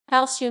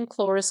Halcyon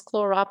chloris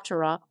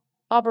chloroptera,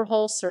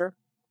 Oberholzer,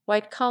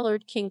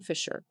 white-collared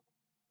kingfisher.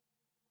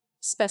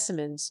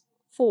 Specimens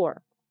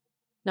 4.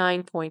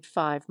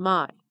 9.5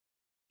 mi.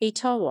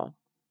 Etowa.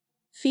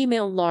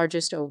 Female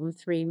largest ovum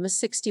 3 m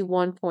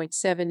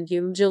 61.7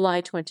 u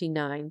July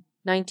 29,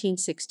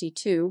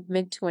 1962,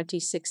 mid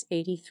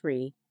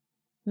 2683.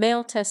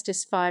 Male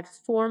testis 5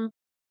 form.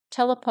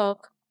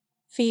 Telepoke.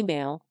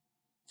 Female.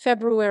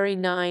 February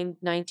 9,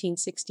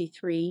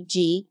 1963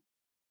 G.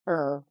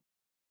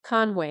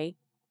 Conway.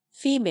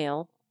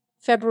 Female.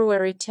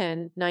 February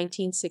 10,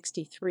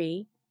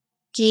 1963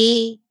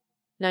 G.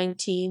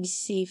 19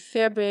 C.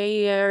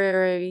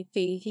 February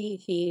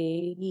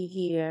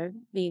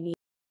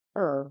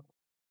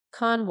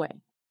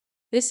Conway.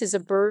 This is a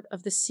bird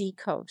of the sea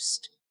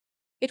coast.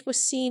 It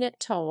was seen at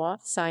Tawa,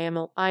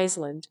 Siamel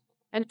Island,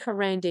 and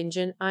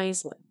Carandingen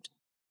Island.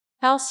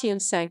 Halcyon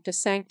sancta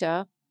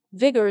sancta,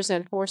 Vigors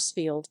and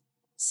Horsfield,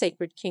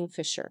 sacred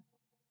kingfisher.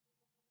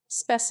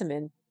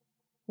 Specimen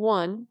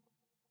 1.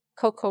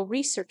 Cocoa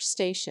Research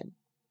Station.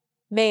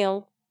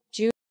 Male,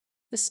 June.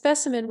 The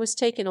specimen was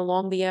taken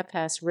along the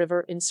Epas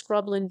River in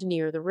scrubland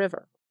near the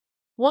river.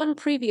 One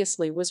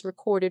previously was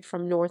recorded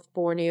from North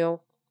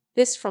Borneo,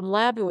 this from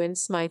Labuan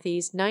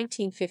Smithies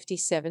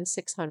 1957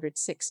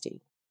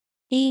 660.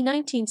 E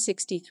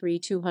 1963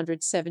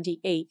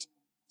 278,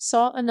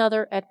 saw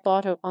another at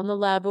Boto on the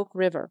Labuk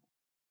River.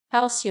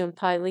 Halcyon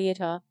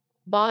pileata,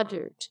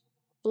 Bodert,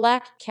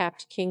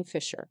 black-capped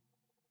kingfisher.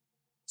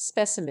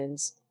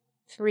 Specimens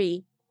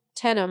 3.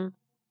 Tenham,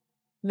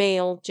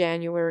 male,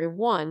 January 1,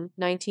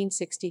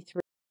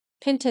 1963.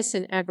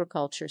 Pintasin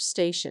Agriculture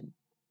Station.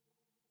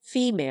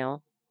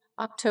 Female,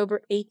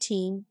 October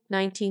 18,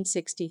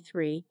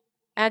 1963,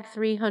 ad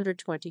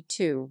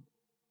 322.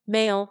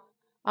 Male,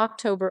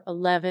 October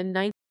 11,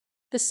 19.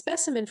 The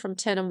specimen from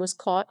Tenham was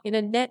caught in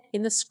a net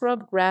in the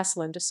Scrub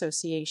Grassland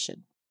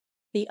Association.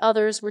 The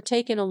others were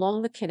taken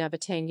along the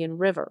Kinabatangan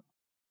River.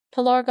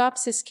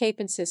 Pelargopsis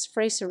capensis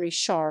fraseri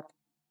sharp,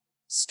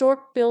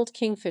 stork-billed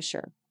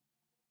kingfisher.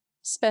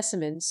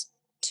 Specimens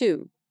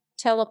 2.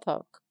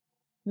 Telepoke.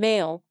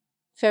 Male,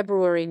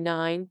 February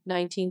 9,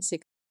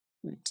 1960.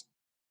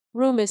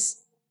 Rumis,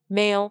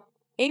 male,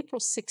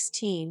 April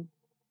 16,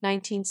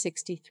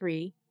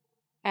 1963,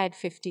 ad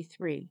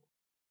 53.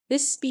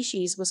 This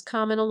species was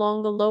common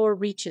along the lower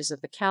reaches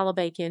of the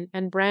Calabacan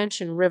and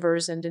Branchan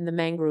rivers and in the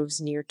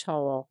mangroves near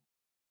Towal.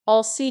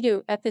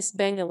 Alcedo ethis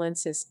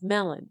bengalensis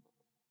melon,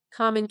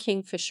 common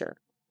kingfisher.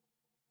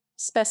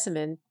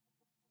 Specimen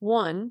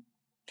 1.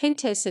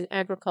 Pintasin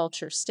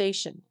Agriculture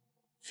Station.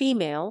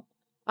 Female,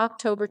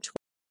 October 12.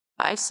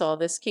 I saw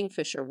this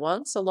kingfisher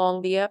once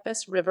along the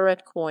Epes River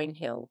at Coin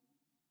Hill.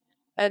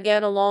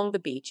 Again along the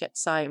beach at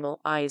Siamel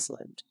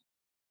Island.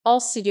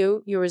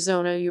 Alcedo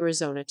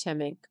Urizona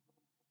temink.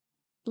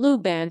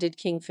 Blue-banded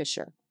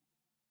kingfisher.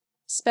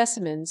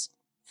 Specimens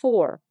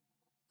 4.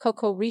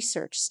 Cocoa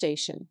Research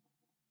Station.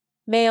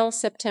 Male,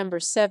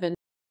 September 7,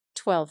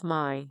 12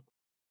 mi.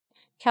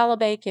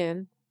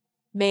 Calabacan.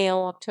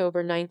 Male,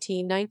 October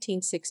 19,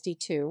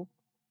 1962,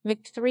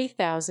 Mic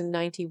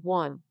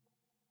 3091.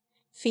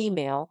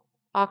 Female,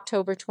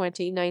 October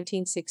 20,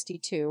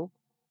 1962,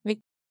 Mic.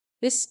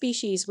 This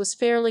species was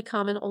fairly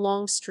common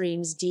along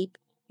streams deep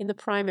in the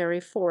primary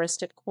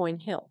forest at Coin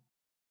Hill.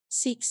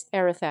 Seeks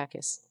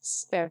Erythacus,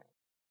 Sper.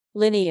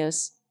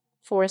 Linnaeus,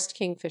 forest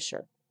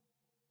kingfisher.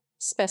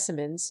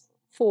 Specimens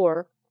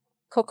 4.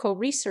 Cocoa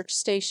Research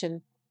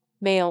Station.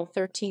 Male,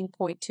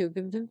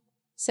 13.2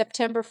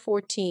 September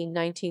 14,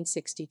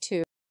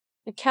 1962.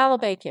 And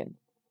Calabacan.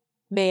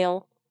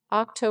 Male,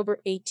 October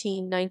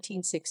 18,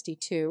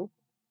 1962.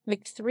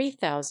 Mic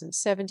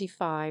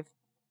 3075.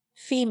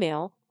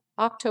 Female,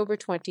 October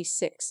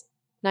 26,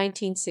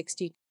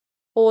 1960.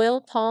 Oil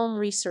Palm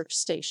Research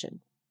Station.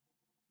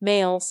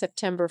 Male,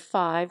 September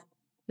 5,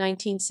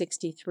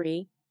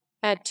 1963.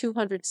 Ad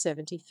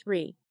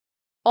 273.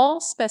 All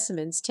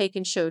specimens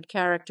taken showed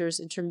characters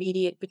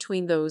intermediate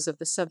between those of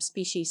the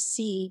subspecies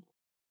C.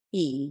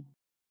 E.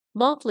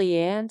 Motley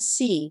and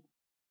C.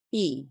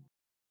 E.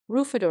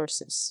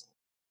 Rufidorsus.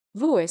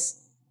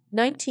 Vuis,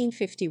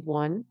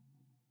 1951,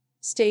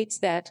 states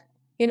that,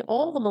 in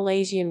all the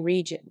Malaysian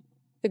region,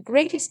 the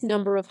greatest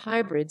number of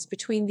hybrids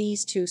between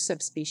these two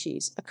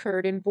subspecies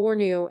occurred in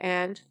Borneo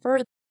and,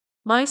 further,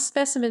 my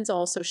specimens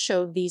also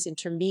showed these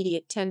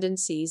intermediate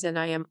tendencies and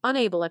I am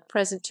unable at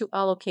present to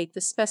allocate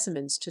the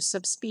specimens to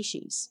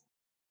subspecies.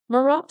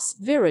 Merops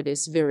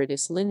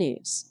viridis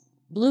linnaeus,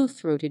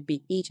 blue-throated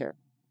bee-eater.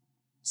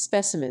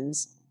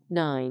 Specimens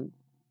 9.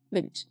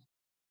 Mint.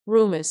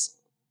 Rumis,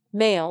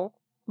 male,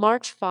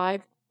 March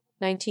 5,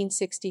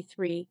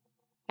 1963,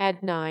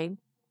 ad 9.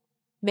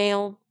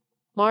 Male,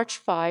 March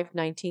 5,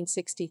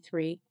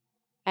 1963,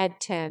 ad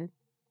 10.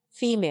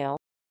 Female,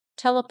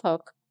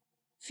 Telepoke.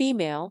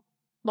 Female,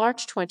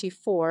 March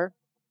 24,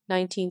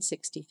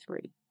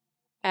 1963,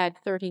 ad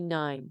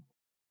 39.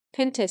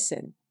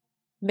 Pintasin.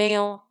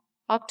 Male,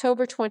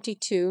 October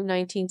 22,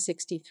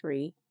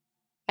 1963,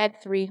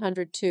 ad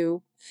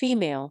 302.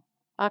 Female,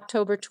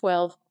 October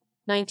 12,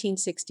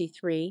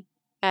 1963,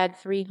 ad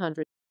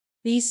 300.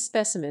 These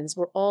specimens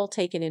were all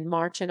taken in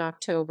March and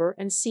October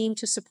and seem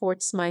to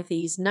support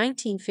Smythe's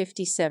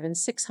 1957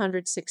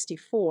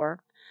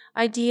 664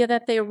 idea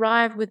that they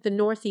arrived with the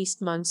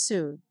northeast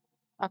monsoon.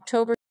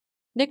 October.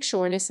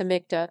 Nyctiornis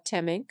amicta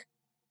temminck,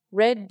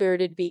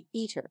 red-bearded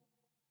bee-eater.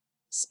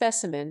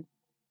 Specimen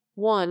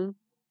 1.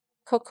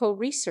 Cocoa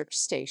Research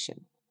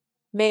Station.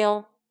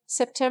 Male,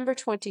 September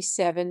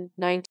 27,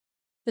 19.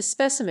 The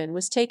specimen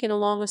was taken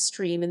along a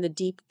stream in the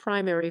deep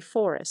primary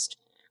forest,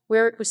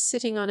 where it was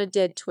sitting on a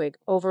dead twig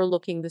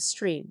overlooking the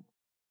stream.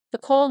 The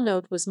call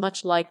note was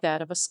much like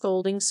that of a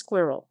scolding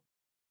squirrel.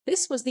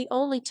 This was the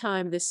only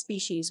time this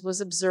species was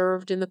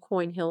observed in the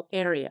Coin-Hill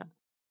area.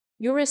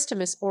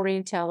 Eurystomus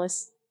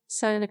orientalis,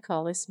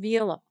 cynicalis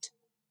violet.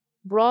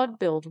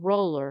 Broad-billed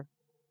roller.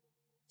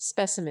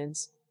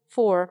 Specimens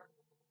 4.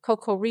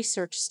 Cocoa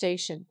Research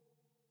Station.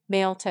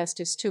 Male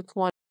testis tuque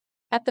 1.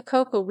 At the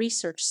Cocoa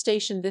Research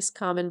Station, this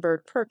common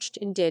bird perched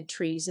in dead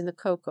trees in the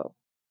cocoa.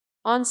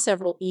 On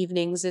several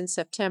evenings in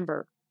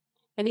September,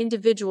 an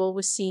individual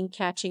was seen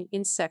catching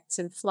insects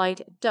in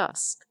flight at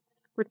dusk,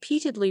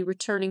 repeatedly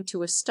returning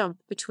to a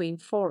stump between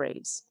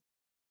forays.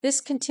 This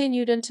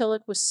continued until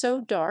it was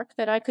so dark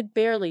that I could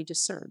barely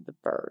discern the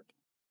bird.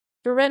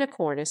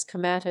 Virenicornis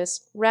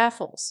comatus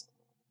raffles,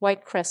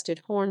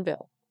 white-crested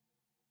hornbill.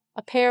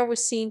 A pair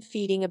was seen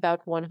feeding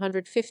about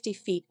 150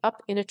 feet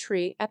up in a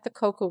tree at the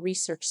Cocoa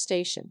Research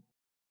Station.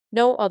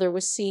 No other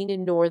was seen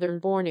in northern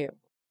Borneo.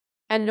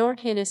 And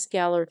Norhinus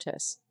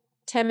gallertus,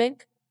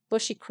 temminck,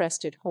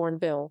 bushy-crested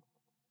hornbill.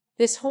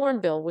 This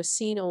hornbill was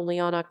seen only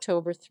on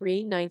October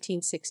 3,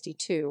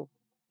 1962,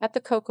 at the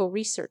Cocoa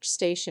Research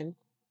Station,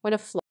 when a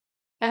flock.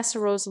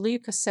 Aceros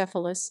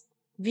leucocephalus,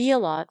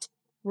 violet,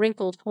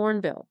 wrinkled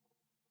hornbill.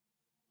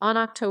 On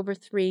October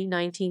 3,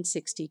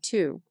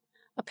 1962,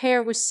 a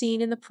pair was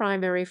seen in the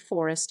primary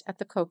forest at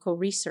the Cocoa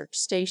Research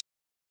Station.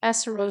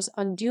 Aceros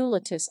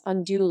undulatus,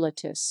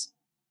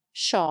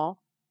 Shaw,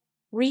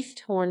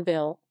 wreathed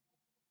hornbill.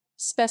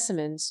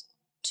 Specimens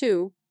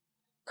 2.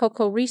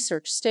 Cocoa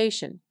Research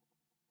Station.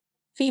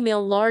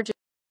 Female large.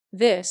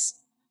 This,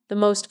 the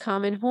most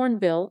common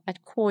hornbill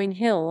at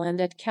Coin-Hill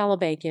and at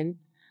Calabacan,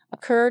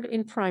 occurred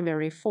in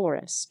primary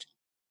forest.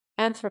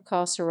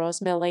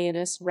 Anthracoceros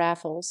melaeanus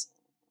raffles,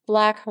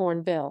 black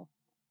hornbill.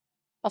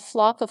 A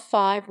flock of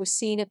 5 was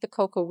seen at the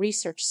Cocoa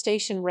Research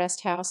Station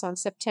rest house on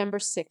September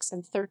 6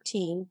 and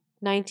 13,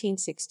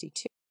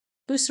 1962.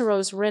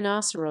 Buceros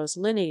rhinoceros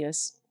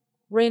lineus,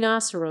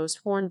 rhinoceros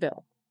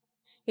hornbill.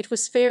 It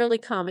was fairly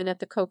common at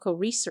the Cocoa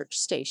Research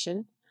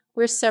Station,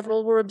 where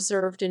several were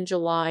observed in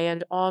July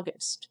and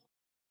August.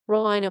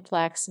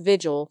 Rhinoplax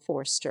vigil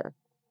forster,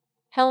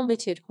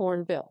 helmeted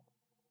hornbill.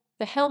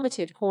 The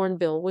helmeted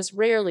hornbill was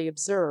rarely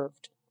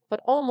observed,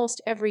 but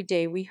almost every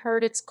day we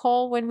heard its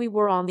call when we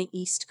were on the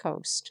east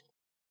coast.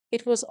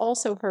 It was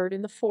also heard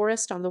in the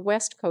forest on the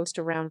west coast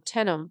around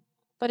Tenham,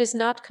 but is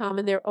not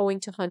common there owing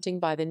to hunting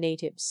by the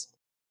natives.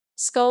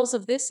 Skulls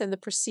of this and the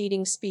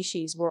preceding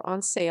species were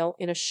on sale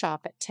in a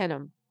shop at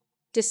Tenham,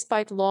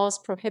 despite laws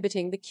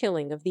prohibiting the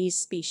killing of these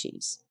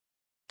species.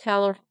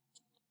 Calor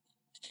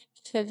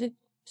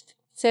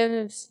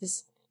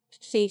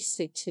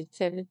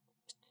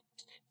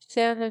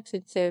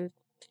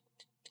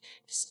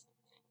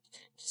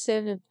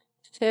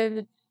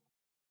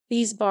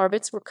These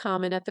barbets were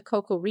common at the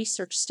Cocoa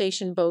Research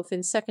Station both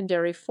in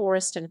secondary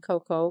forest and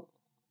cocoa,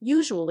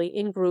 usually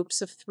in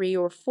groups of 3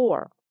 or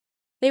 4.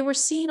 They were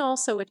seen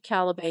also at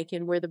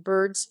Calabacan, where the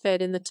birds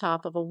fed in the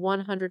top of a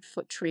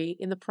 100-foot tree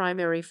in the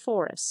primary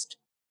forest.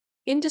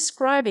 In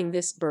describing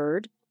this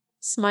bird,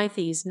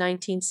 Smythe's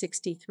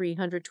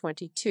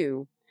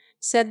 1960-322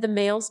 said the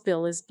male's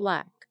bill is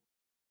black.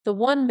 The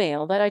one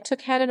male that I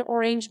took had an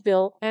orange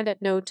bill, and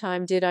at no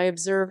time did I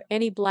observe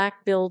any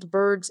black-billed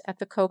birds at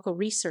the Cocoa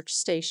Research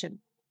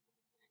Station.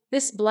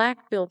 This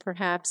black bill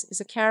perhaps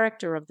is a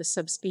character of the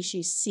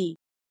subspecies C.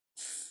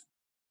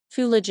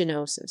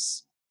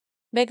 fuliginosus.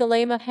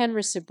 Megalema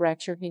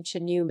henricibracture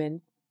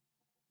Newman,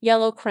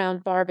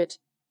 yellow-crowned barbet.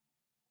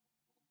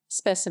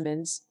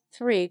 Specimens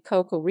 3.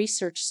 Cocoa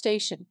Research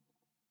Station.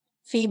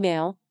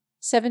 Female,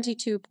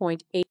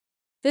 72.8.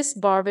 This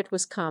barbet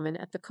was common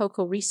at the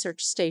Cocoa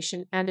Research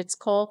Station, and its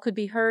call could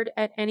be heard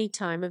at any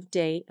time of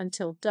day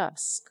until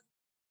dusk.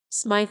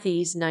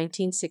 Smythe's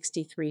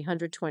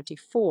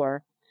 1960-324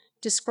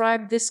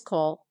 described this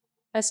call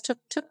as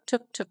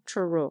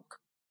tuk-tuk-tuk-tuk-truruk.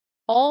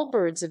 All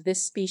birds of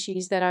this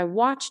species that I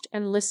watched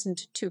and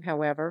listened to,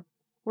 however,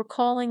 were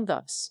calling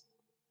thus: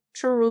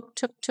 truruk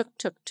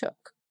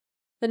tuk-tuk-tuk-tuk.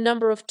 The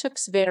number of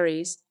tuks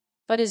varies,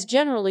 but is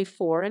generally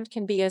 4 and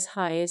can be as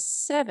high as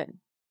 7.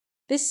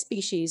 This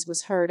species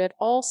was heard at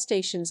all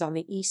stations on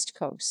the east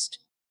coast.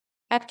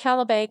 At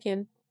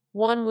Calabacan,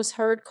 one was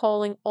heard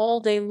calling all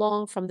day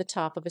long from the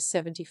top of a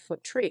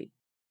 70-foot tree.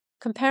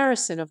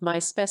 Comparison of my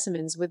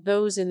specimens with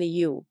those in the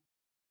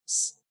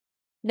U.S.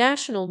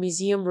 National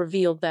Museum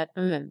revealed that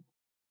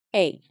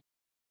A.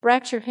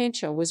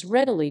 Brachyhincha was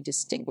readily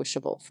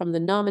distinguishable from the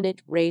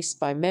nominate race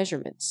by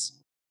measurements.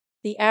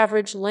 The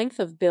average length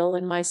of bill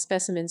in my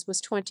specimens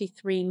was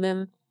 23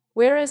 mm,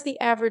 whereas the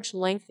average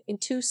length in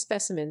two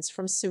specimens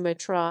from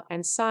Sumatra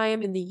and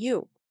Siam in the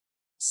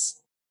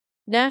U.S.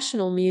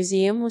 National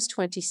Museum was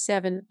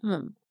 27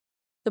 mm.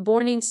 The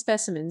Borneo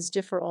specimens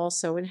differ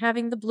also in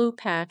having the blue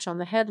patch on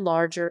the head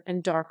larger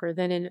and darker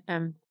than in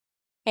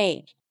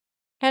A.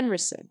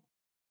 Henrison.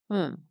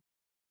 A.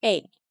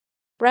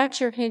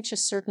 Brachyhincha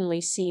certainly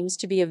seems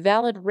to be a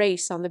valid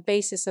race on the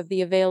basis of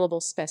the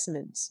available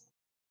specimens.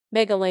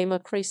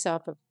 Megalema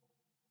chrysopov.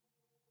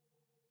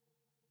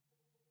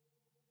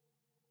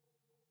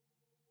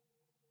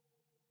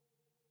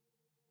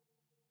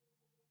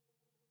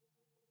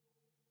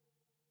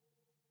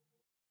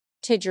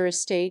 Tidger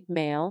Estate,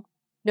 male,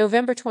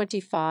 November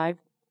 25,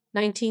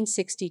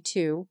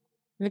 1962,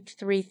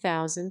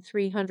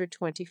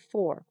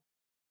 3,324.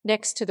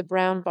 Next to the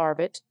brown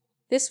barbet,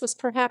 this was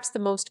perhaps the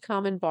most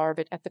common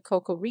barbet at the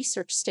Cocoa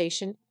Research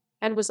Station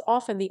and was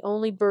often the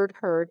only bird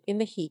heard in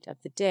the heat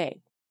of the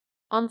day.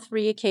 On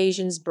 3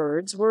 occasions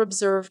birds were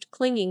observed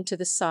clinging to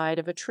the side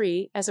of a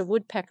tree as a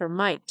woodpecker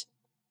might,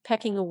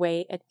 pecking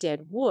away at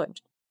dead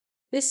wood.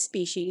 This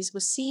species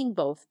was seen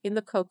both in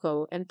the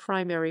cocoa and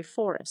primary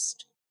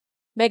forest.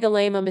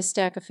 Megalema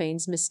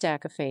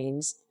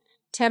mystacophanes,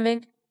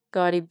 Temig,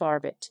 gaudy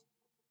barbet.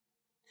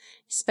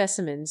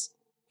 Specimens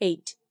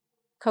 8.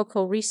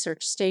 Cocoa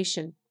Research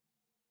Station,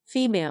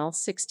 female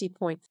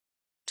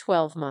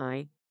 60.12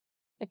 my.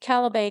 A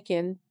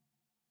Calabacan,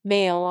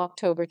 male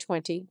October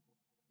 20,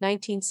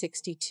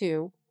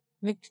 1962,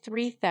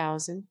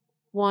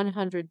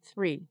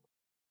 3,103,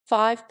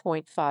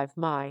 5.5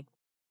 my.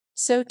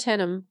 So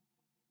Tenem,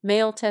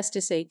 male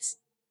testis 8,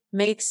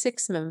 make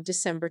 6 mm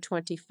December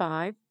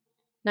 25,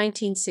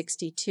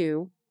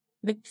 1962,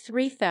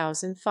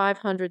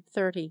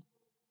 3,530,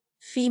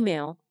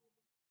 female.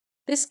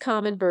 This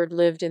common bird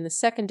lived in the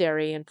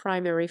secondary and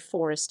primary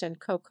forest and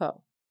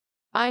cocoa.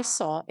 I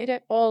saw it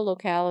at all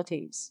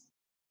localities.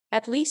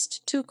 At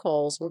least 2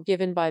 calls were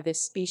given by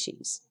this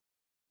species.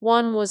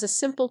 One was a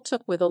simple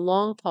took with a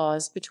long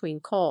pause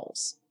between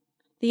calls.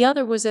 The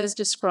other was as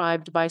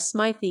described by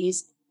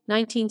Smythes,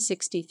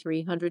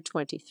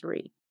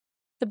 1960-323.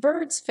 The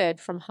birds fed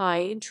from high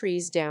in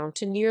trees down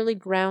to nearly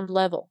ground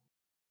level.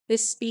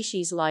 This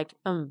species, like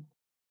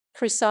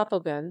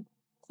Chrysopogon,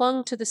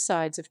 clung to the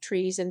sides of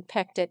trees and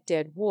pecked at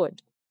dead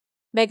wood.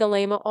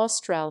 Megalema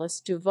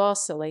australis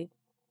duvauceli,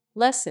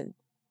 lesson,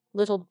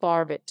 little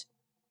barbet.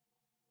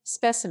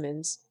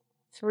 Specimens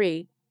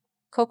 3.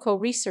 Cocoa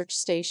Research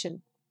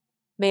Station,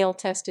 male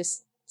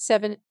testis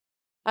 7.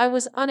 I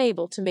was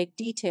unable to make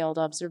detailed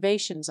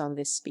observations on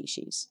this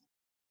species.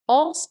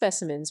 All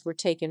specimens were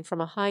taken from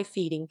a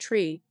high-feeding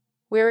tree,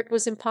 where it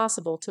was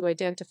impossible to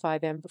identify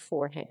them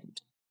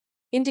beforehand.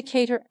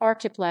 Indicator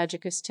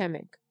Archipelagicus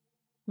temig,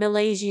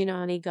 Malaysian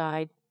Ani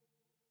Guide.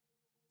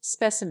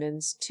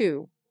 Specimens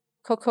 2.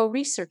 Cocoa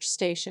Research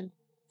Station,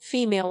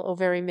 female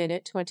ovary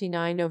minute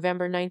 29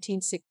 November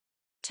 1960.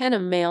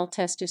 Tenem, male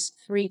testis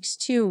 3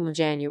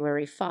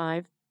 January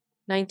 5,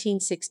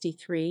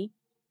 1963,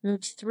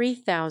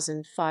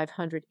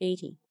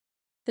 3,580.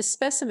 The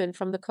specimen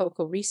from the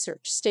Cocoa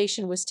Research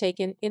Station was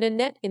taken in a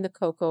net in the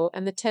cocoa,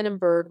 and the Tenem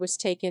bird was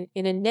taken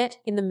in a net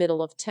in the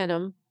middle of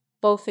Tenem,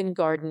 both in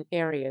garden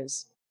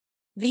areas.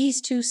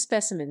 These 2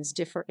 specimens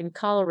differ in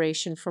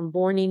coloration from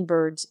Borneo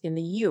birds in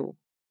the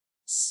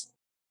U.S.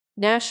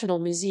 National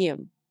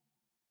Museum.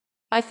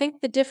 I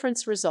think the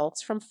difference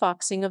results from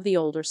foxing of the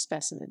older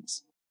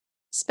specimens.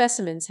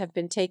 Specimens have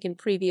been taken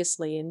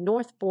previously in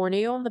North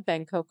Borneo on the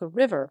Bangkok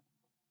River,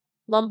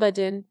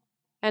 Lumbadin,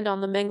 and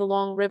on the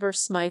Mengalong River.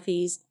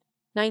 Smythes,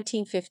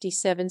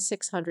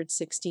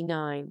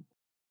 1957-669.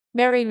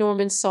 Mary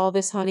Norman saw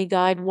this honey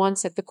guide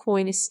once at the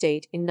Coin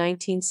Estate in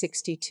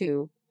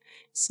 1962.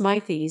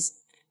 Smythes,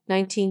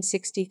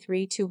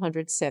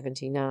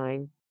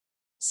 1963-279.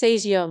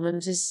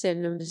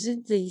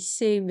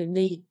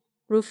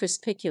 Rufus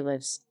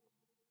piculus.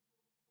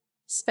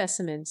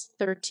 Specimens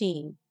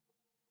 13.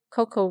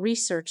 Cocoa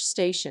Research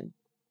Station,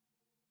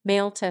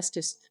 male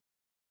testis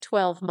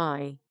 12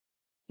 my.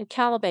 And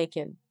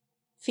Calabacan,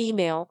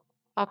 female,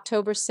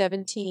 October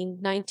 17,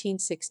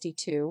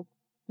 1962,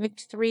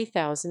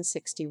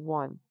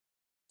 3,061,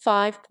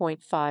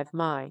 5.5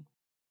 my.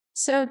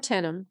 So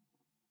Tenem,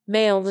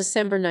 male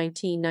December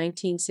 19,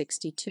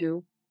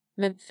 1962,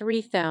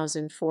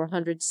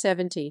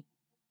 3,470,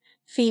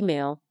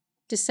 female,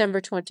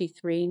 December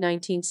 23,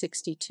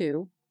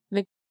 1962,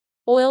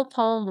 Oil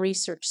Palm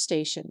Research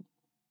Station,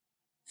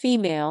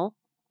 female,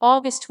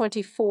 August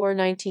 24,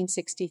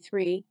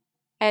 1963,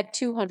 at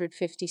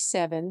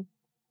 257,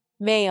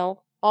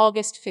 male,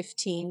 August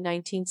 15,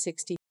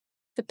 1960.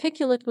 The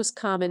piculet was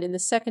common in the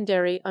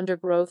secondary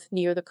undergrowth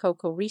near the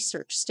Cocoa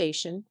Research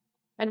Station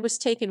and was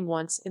taken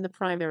once in the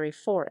primary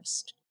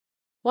forest.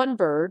 One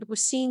bird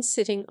was seen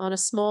sitting on a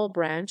small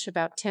branch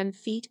about 10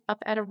 feet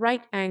up at a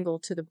right angle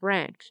to the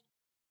branch.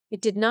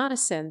 It did not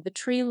ascend the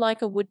tree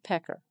like a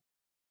woodpecker.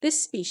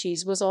 This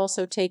species was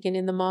also taken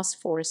in the moss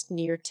forest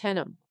near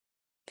Tenem.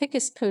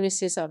 Picus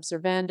punicis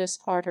observandus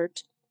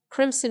hartert,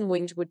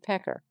 crimson-winged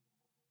woodpecker.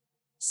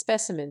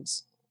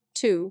 Specimens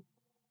 2.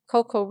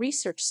 Cocoa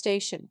Research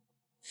Station,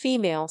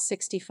 female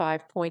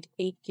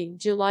 65.8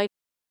 July.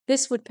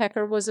 This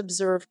woodpecker was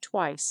observed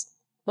twice,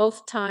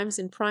 both times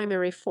in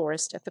primary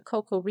forest at the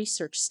Cocoa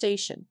Research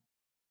Station.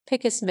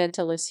 Picus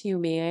mentalis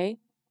humiae,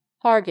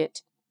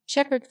 Hargett,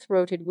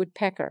 checkered-throated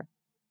woodpecker.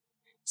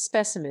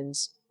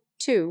 Specimens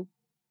 2.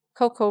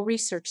 Cocoa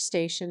Research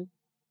Station,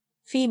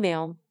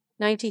 female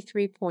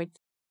 93.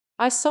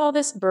 I saw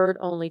this bird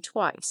only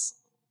twice,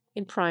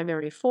 in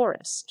primary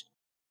forest.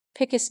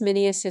 Picus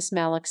miniasis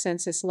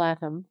malaxensis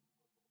latham,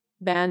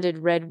 banded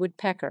red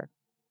woodpecker.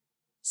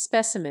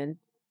 Specimen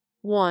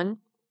 1.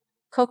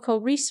 Cocoa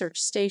Research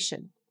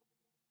Station,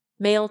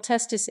 male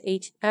testis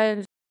 8.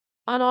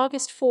 On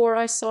August 4,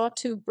 I saw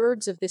two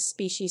birds of this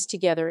species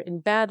together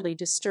in badly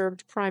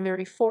disturbed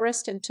primary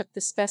forest and took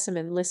the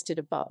specimen listed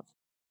above.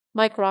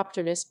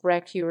 Micropterus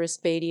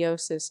brachyurus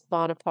badiosus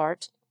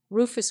Bonaparte,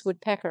 rufous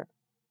woodpecker.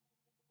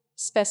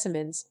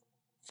 Specimens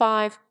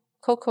 5.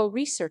 Cocoa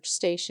Research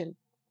Station,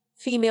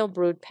 female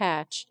brood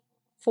patch,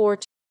 4.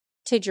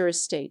 Tiger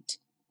Estate,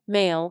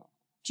 male,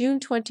 June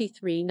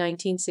 23,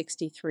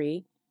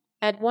 1963,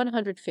 at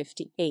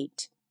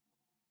 158.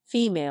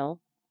 Female,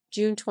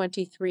 June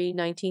 23,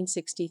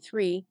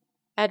 1963,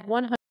 at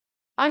 100.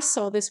 I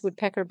saw this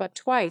woodpecker but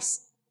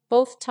twice,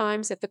 both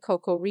times at the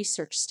Cocoa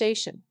Research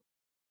Station.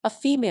 A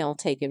female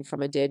taken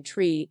from a dead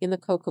tree in the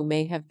cocoa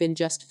may have been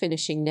just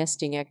finishing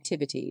nesting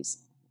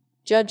activities,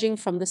 judging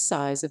from the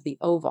size of the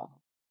ova.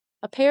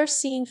 A pair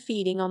seen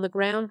feeding on the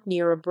ground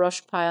near a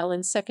brush pile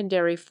in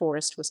secondary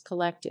forest was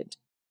collected.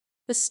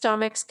 The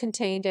stomachs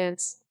contained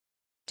ants.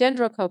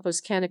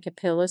 Dendrocopos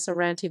canicapillus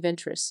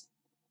aurantiventris,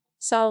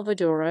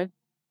 Salvadora,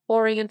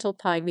 oriental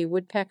pygmy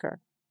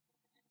woodpecker.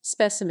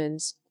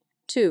 Specimens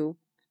 2.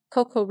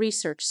 Cocoa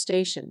Research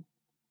Station.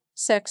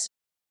 Sex.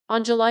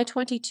 On July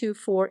 22,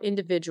 4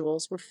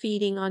 individuals were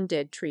feeding on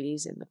dead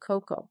trees in the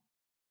cocoa.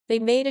 They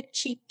made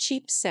a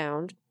cheep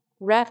sound,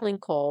 rattling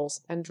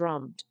calls, and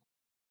drummed.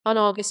 On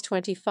August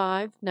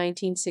 25,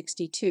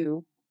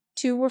 1962,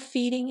 2 were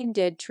feeding in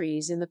dead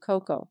trees in the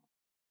cocoa.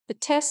 The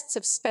tests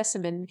of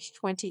specimen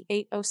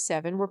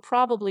 2807 were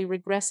probably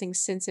regressing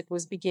since it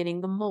was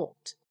beginning the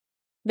molt.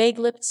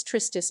 Megalipts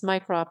tristis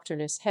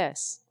Micropterus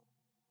hess,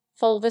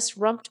 fulvous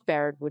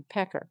rumped-barred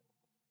woodpecker.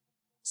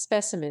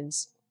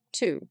 Specimens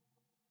 2.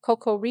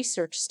 Cocoa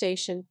Research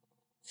Station,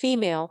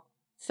 female,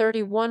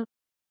 31.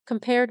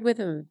 Compared with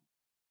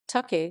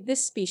Tuckey,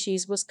 this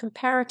species was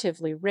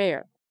comparatively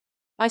rare.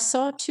 I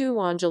saw 2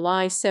 on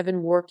July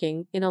 7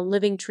 working in a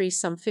living tree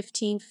some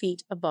 15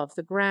 feet above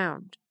the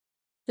ground.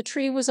 The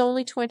tree was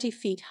only 20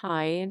 feet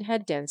high and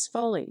had dense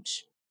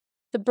foliage.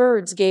 The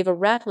birds gave a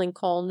rattling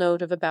call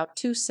note of about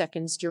 2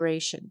 seconds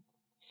duration.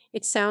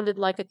 It sounded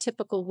like a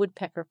typical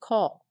woodpecker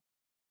call.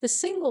 The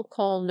single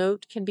call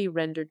note can be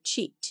rendered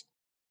cheat.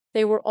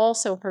 They were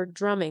also heard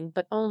drumming,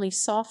 but only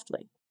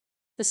softly.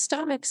 The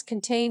stomachs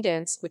contained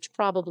ants, which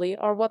probably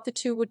are what the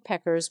 2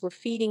 woodpeckers were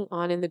feeding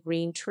on in the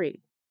green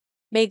tree.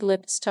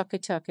 Megalipts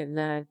tuckatuckin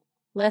the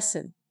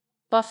lesson,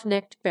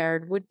 buff-necked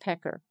barred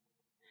woodpecker.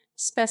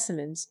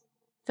 Specimens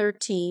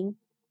 13.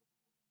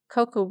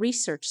 Cocoa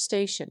Research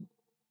Station,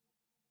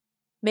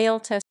 male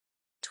test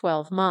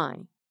 12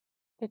 Mai.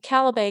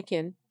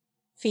 Calabacan,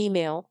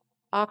 female,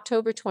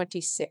 October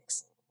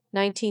 26,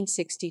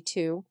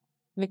 1962,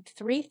 Mc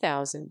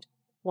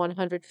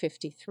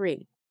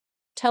 3153.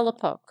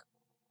 Telepoke,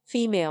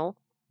 female,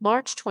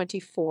 March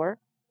 24,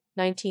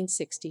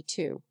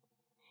 1962,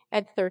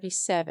 at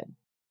 37.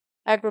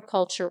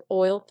 Agriculture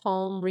Oil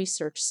Palm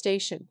Research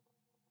Station,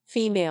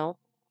 female,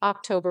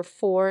 October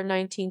 4,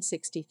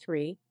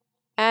 1963,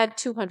 ad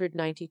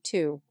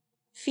 292.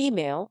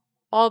 Female,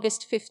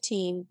 August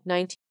 15,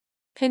 19.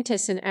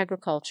 Pintasin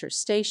Agriculture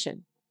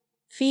Station,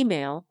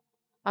 female,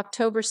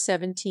 October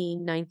 17,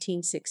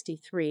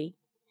 1963,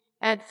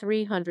 ad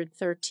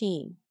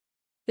 313.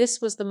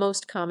 This was the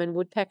most common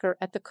woodpecker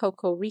at the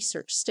Cocoa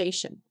Research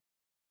Station.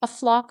 A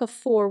flock of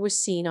 4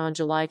 was seen on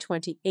July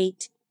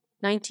 28,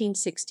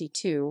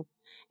 1962,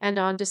 and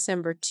on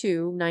December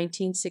 2,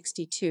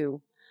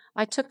 1962,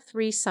 I took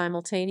 3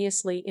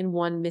 simultaneously in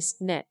one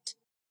mist net.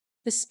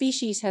 The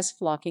species has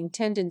flocking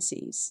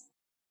tendencies.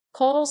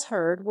 Calls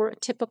heard were a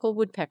typical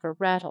woodpecker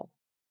rattle.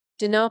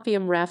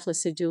 Dinopium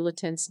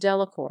rafflesidulitens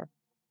delacour,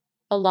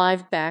 a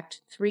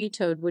live-backed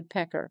 3-toed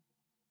woodpecker.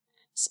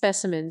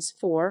 Specimens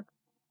 4.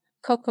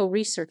 Cocoa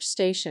Research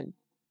Station,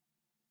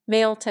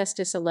 male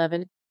testis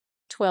 11,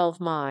 12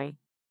 Mai.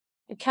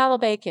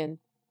 Calabacan,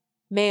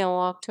 male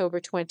October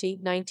 20,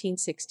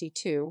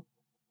 1962,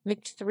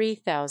 Mc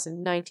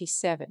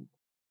 3097.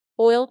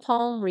 Oil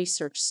Palm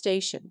Research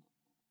Station,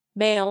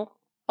 male,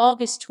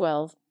 August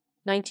 12,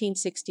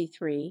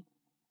 1963,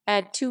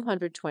 ad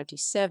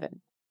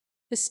 227.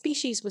 The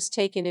species was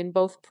taken in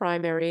both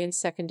primary and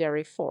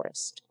secondary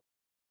forest.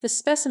 The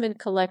specimen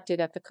collected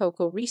at the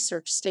Cocoa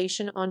Research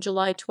Station on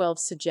July 12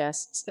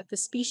 suggests that the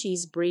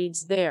species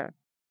breeds there.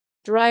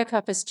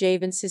 Dryocopus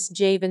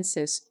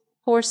javensis,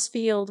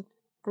 Horsefield,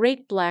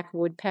 great black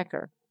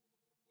woodpecker.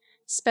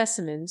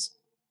 Specimens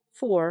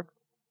 4.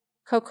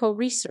 Cocoa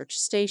Research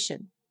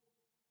Station,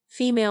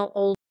 female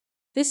old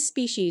This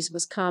species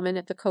was common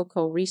at the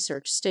Cocoa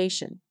Research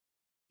Station.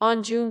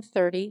 On June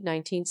 30,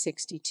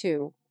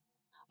 1962,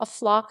 a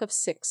flock of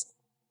 6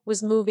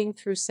 was moving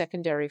through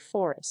secondary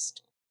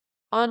forest.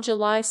 On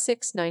July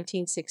 6,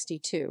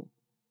 1962,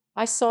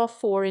 I saw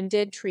 4 in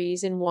dead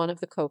trees in one of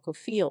the cocoa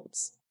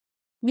fields.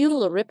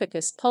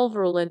 Mularipicus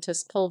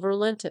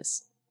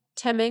pulverulentus,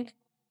 Temminck,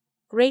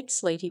 great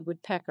slaty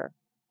woodpecker.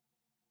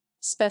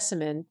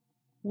 Specimen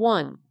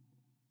 1.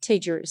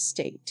 Tidger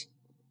Estate.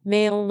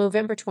 Male,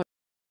 November 20.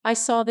 I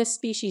saw this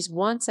species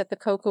once at the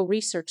Cocoa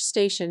Research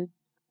Station,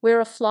 where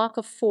a flock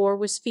of 4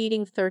 was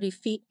feeding 30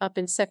 feet up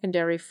in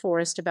secondary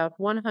forest about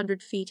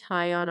 100 feet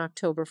high on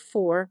October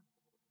 4,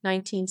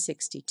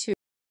 1962.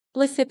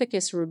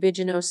 Blithipicus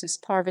rubiginosus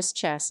parvis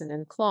chasen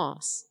and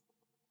Klaus.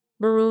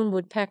 Maroon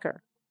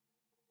woodpecker.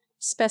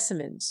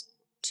 Specimens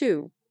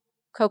 2.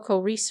 Cocoa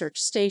Research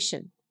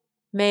Station.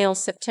 Male,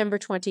 September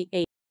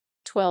 28,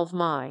 12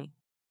 Mai.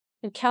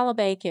 And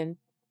Calabacan.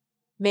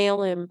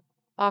 Male,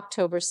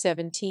 October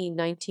 17,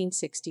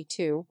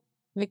 1962.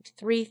 MIC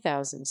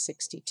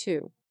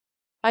 3062.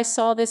 I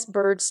saw this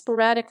bird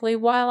sporadically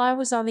while I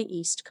was on the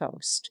East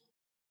Coast.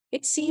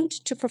 It seemed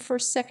to prefer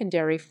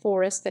secondary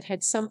forest that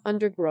had some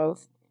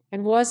undergrowth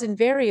and was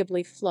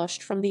invariably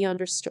flushed from the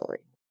understory.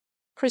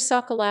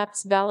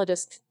 Chrysocolaps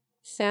validus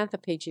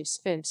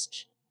Xanthopagus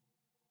finch.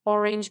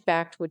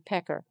 Orange-backed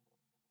woodpecker.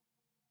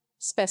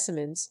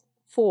 Specimens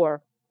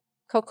 4.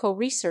 Cocoa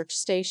Research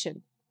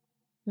Station.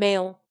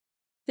 Male.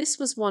 This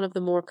was one of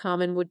the more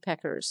common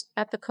woodpeckers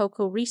at the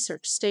Cocoa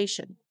Research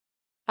Station.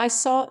 I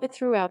saw it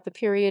throughout the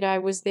period I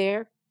was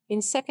there,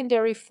 in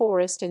secondary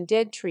forest and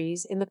dead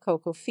trees in the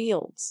cocoa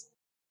fields.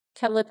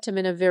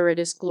 Calyptomena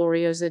viridis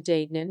gloriosa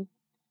Daednan,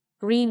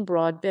 green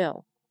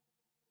broadbill.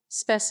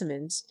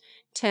 Specimens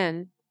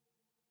 10.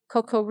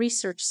 Cocoa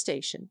Research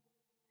Station.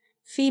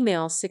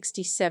 Female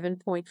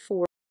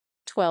 67.4,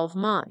 12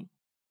 Mai.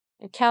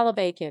 And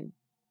Calabacan.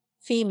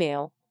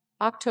 Female,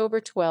 October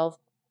 12,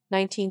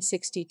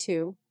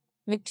 1962,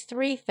 MIC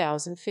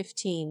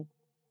 3015.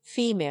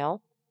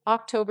 Female,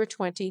 October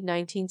 20,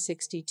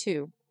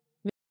 1962.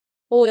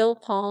 Oil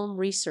Palm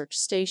Research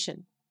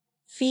Station.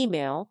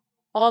 Female,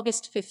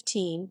 August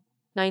 15,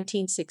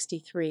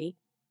 1963,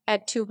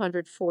 at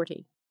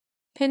 240.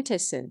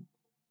 Pintasin.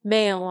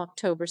 Male,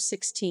 October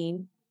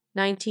 16,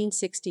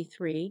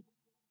 1963,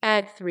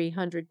 at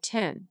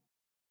 310.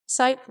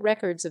 Site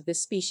records of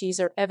this species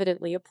are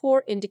evidently a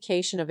poor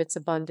indication of its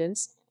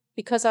abundance,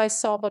 because I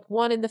saw but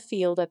one in the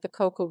field at the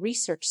Cocoa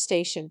Research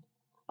Station,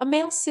 a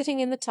male sitting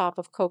in the top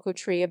of cocoa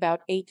tree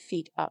about 8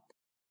 feet up.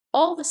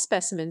 All the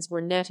specimens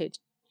were netted,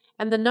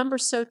 and the number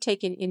so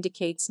taken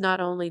indicates not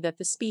only that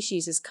the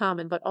species is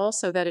common but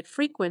also that it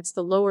frequents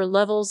the lower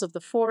levels of the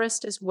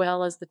forest as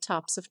well as the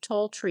tops of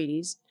tall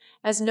trees,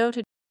 as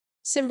noted.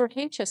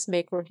 Cymberhinchus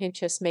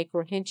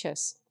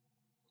macrohinchus.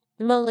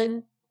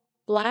 Malin,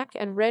 black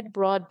and red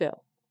broadbill.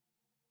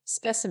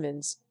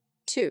 Specimens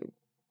 2.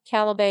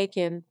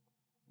 Calabacan.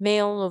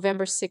 Male,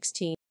 November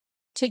 16.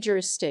 Tidger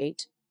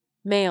Estate.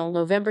 Male,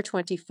 November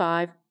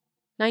 25,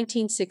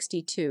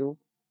 1962.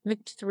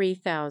 MIC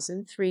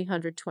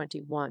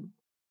 3321.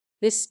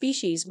 This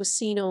species was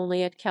seen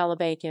only at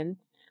Calabacan,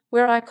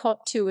 where I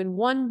caught 2 in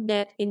one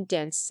net in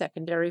dense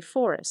secondary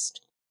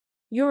forest.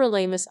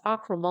 Urolamus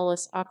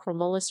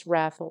acromulus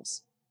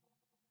raffles.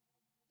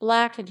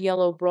 Black and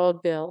yellow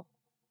broadbill.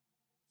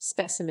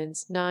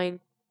 Specimens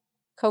 9.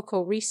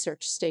 Cocoa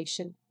Research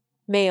Station.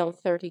 Male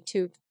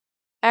 32.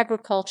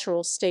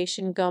 Agricultural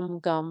Station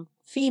Gum.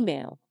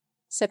 Female.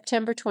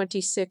 September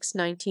 26,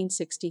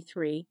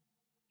 1963.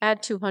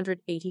 Ad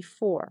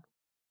 284.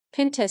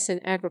 Pintasin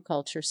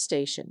Agriculture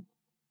Station.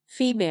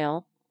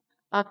 Female.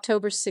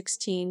 October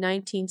 16,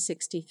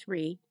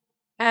 1963.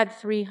 Ad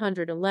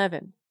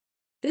 311.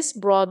 This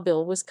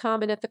broadbill was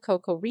common at the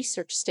Cocoa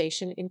Research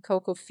Station in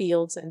cocoa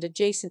fields and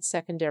adjacent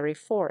secondary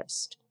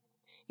forest.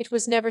 It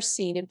was never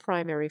seen in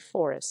primary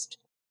forest.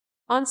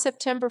 On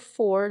September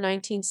 4,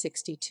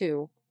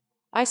 1962,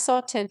 I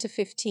saw 10 to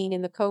 15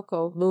 in the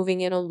cocoa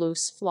moving in a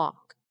loose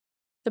flock.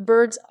 The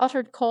birds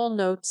uttered call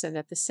notes and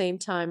at the same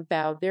time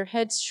bowed their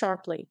heads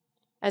sharply,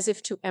 as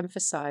if to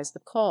emphasize the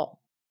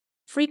call.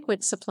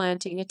 Frequent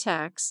supplanting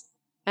attacks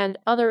and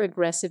other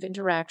aggressive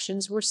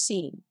interactions were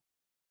seen.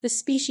 The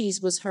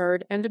species was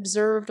heard and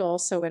observed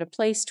also at a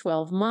place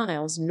 12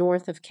 miles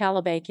north of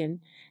Calabacan,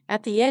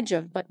 at the edge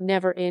of but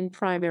never in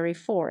primary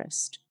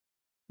forest.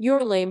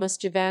 Urolamus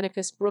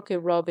javanicus brooke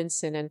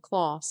Robinson and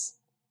Klaus.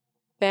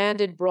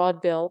 Banded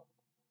broadbill.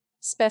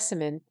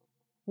 Specimen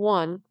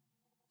 1.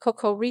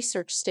 Cocoa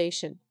Research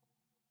Station.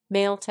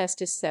 Male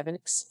testis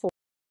 7x4.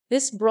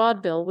 This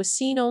broadbill was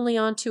seen only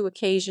on 2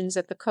 occasions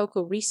at the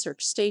Cocoa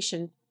Research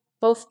Station,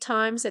 both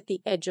times at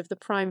the edge of the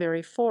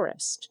primary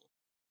forest.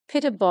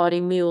 Pitta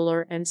body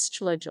Mueller and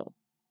Schlegel.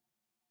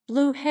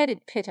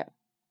 Blue-headed pitta.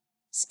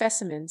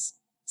 Specimens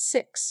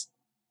 6.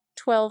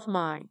 12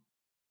 Mai.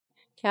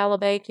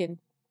 Calabacan.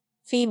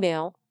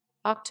 Female,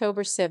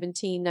 October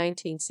 17,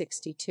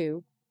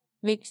 1962.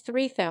 MIC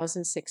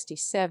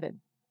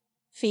 3067.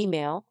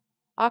 Female,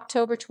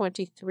 October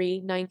 23,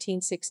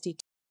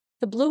 1962.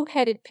 The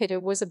blue-headed pitta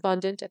was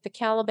abundant at the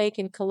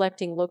Calabacan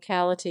collecting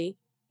locality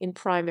in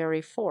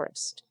primary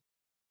forest.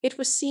 It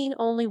was seen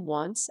only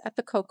once at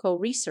the Cocoa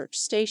Research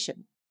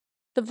Station.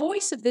 The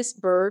voice of this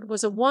bird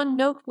was a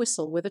one-note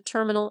whistle with a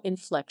terminal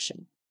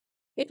inflection.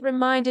 It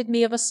reminded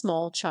me of a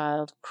small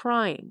child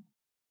crying.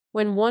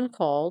 When one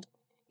called,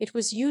 it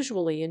was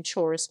usually in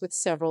chorus with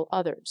several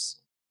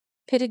others.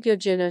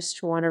 Pittagogenus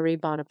schwanneri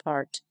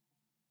Bonaparte.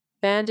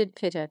 Banded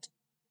pittet.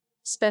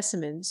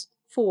 Specimens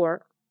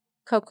 4.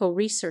 Cocoa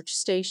Research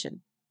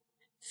Station.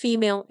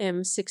 Female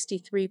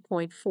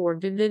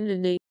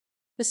M63.4.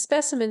 The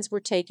specimens were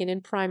taken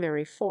in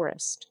primary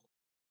forest.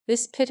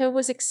 This pitta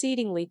was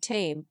exceedingly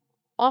tame,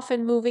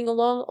 often moving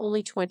along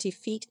only 20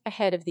 feet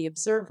ahead of the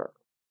observer.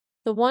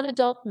 The one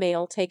adult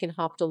male taken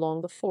hopped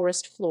along the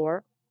forest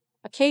floor,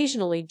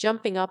 occasionally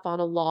jumping up on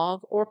a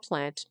log or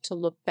plant to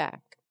look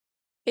back.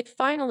 It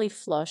finally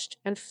flushed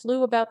and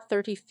flew about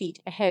 30 feet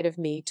ahead of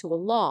me to a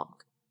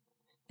log.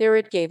 There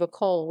it gave a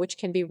call which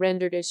can be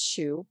rendered as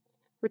shoo,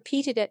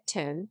 repeated at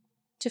 10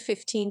 to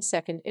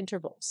 15-second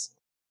intervals.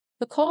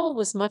 The call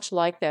was much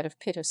like that of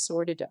Pitta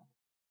sordida.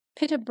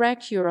 Pitta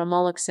brachyura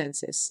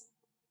molluxensis.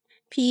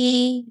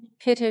 P.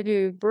 Pitta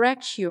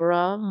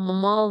brachyura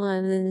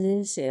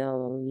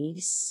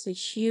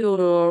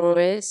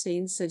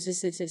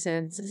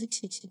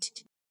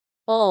molluxensis.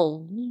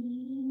 All.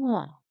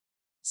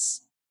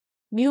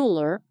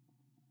 Mueller,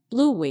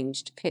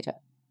 blue-winged pitta.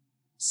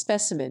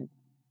 Specimen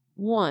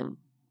 1.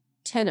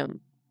 Tenum.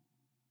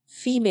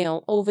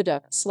 Female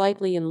oviduct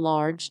slightly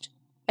enlarged,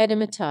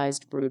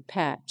 edematized brood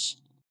patch.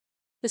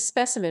 The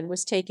specimen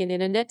was taken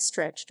in a net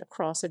stretched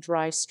across a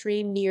dry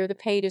stream near the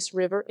Padus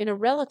River in a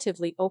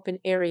relatively open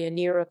area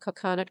near a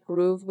coconut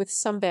grove with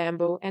some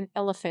bamboo and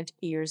elephant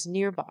ears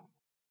nearby.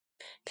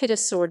 Pitta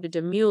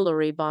sordida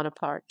Muelleri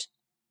Bonaparte.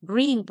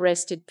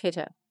 Green-breasted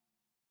pitta.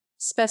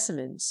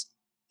 Specimens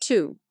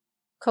 2.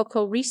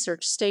 Cocoa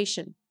Research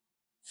Station.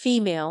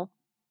 Female,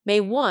 May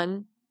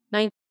 1,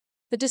 19.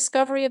 The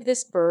discovery of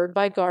this bird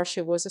by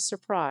Garcia was a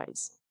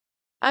surprise.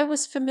 I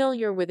was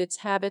familiar with its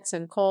habits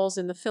and calls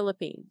in the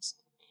Philippines,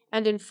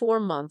 and in 4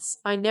 months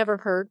I never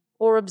heard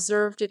or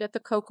observed it at the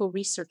Cocoa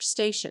Research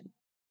Station.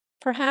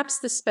 Perhaps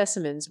the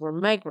specimens were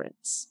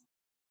migrants.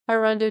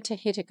 Hirundo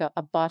tahitica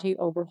abati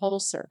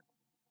oberholzer.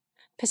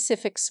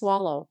 Pacific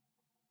swallow.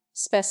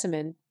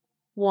 Specimen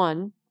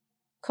 1.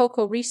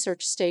 Cocoa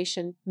Research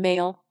Station,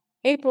 male,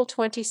 April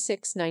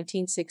 26,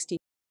 1960.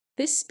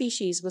 This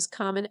species was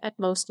common at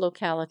most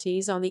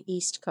localities on the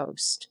East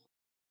Coast.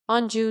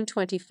 On June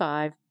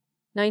 25,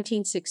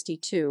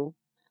 1962,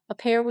 a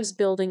pair was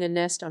building a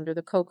nest under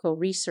the Cocoa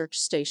Research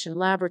Station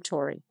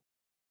laboratory.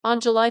 On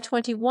July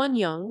 21,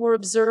 young were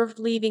observed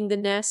leaving the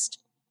nest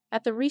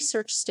at the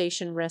Research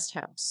Station rest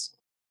house.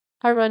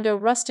 Hirundo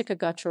rustica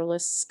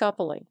guturalis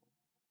scopoli.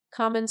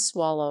 Common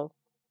swallow.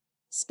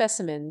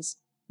 Specimens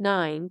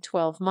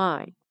 9-12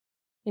 Mai.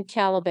 In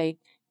Calabac,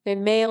 the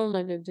male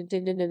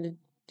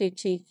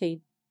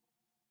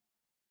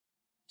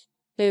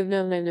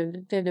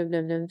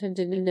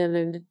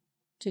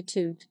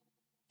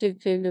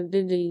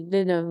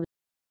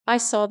I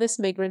saw this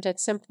migrant at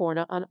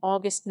Semporna on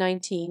August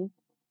 19,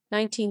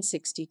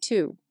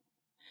 1962.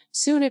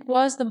 Soon it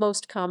was the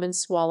most common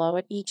swallow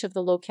at each of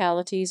the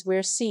localities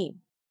where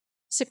seen.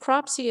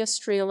 Cecropsia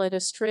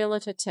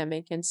striata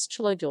temic and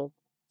schlegel,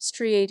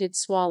 striated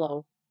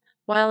swallow,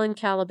 while in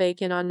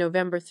Calabacan on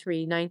November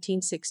 3,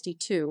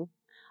 1962,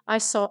 I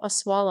saw a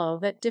swallow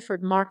that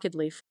differed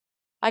markedly.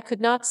 I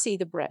could not see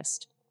the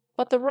breast,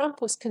 but the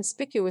rump was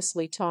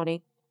conspicuously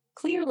tawny,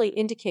 clearly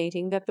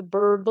indicating that the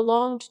bird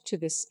belonged to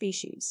this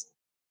species.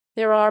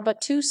 There are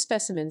but 2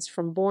 specimens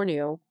from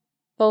Borneo,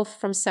 both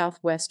from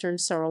southwestern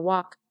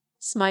Sarawak,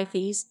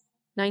 Smythes,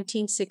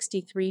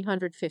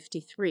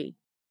 1960-353.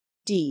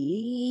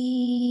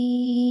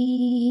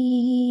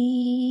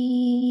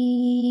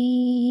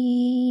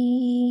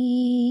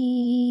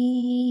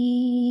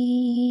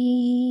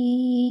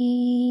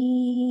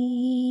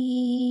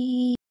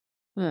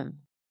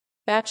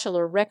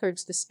 Bachelor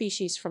records the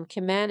species from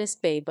Camanus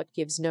Bay but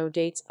gives no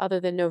dates other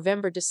than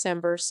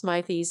November-December.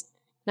 Smythes,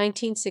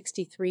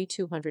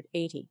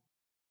 1963-280.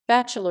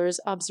 Bachelor's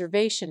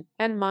observation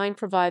and mine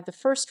provide the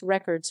first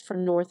records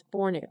from North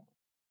Borneo.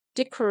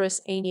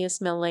 Dichorus aeneus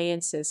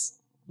melaensis,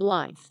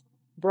 Blythe,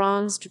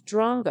 bronzed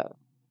drongo.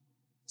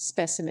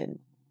 Specimen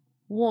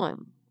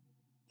 1.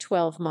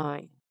 12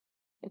 Mai.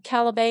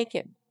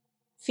 Calabacan.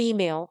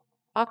 Female,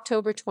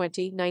 October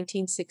 20,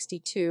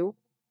 1962,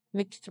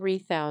 Mic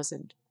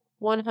 3000,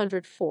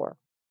 104.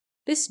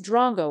 This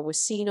drongo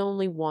was seen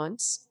only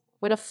once,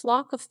 when a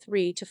flock of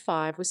 3 to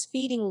 5 was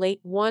feeding late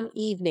one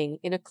evening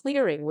in a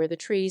clearing where the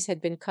trees had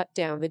been cut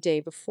down the day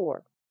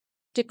before.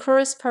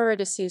 Dichorus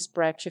paradiseus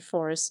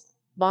brachyphorus,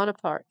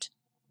 Bonaparte,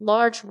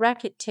 large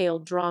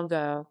racket-tailed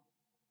drongo.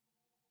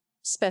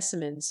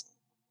 Specimens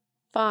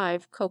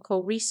 5. Cocoa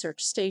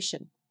Research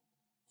Station.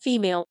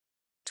 Female,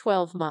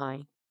 12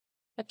 Mai.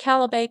 A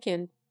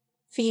Calabacan.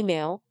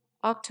 Female,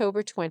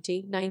 October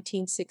 20,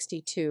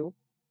 1962,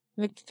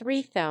 Mic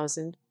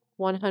 3000,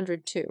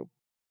 102.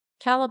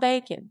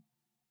 Calabacan.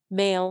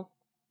 Male,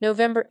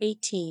 November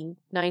 18,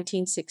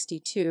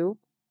 1962,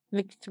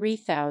 Mc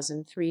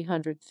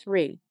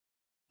 3303.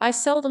 I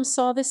seldom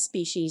saw this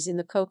species in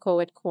the cocoa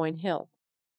at Coin Hill.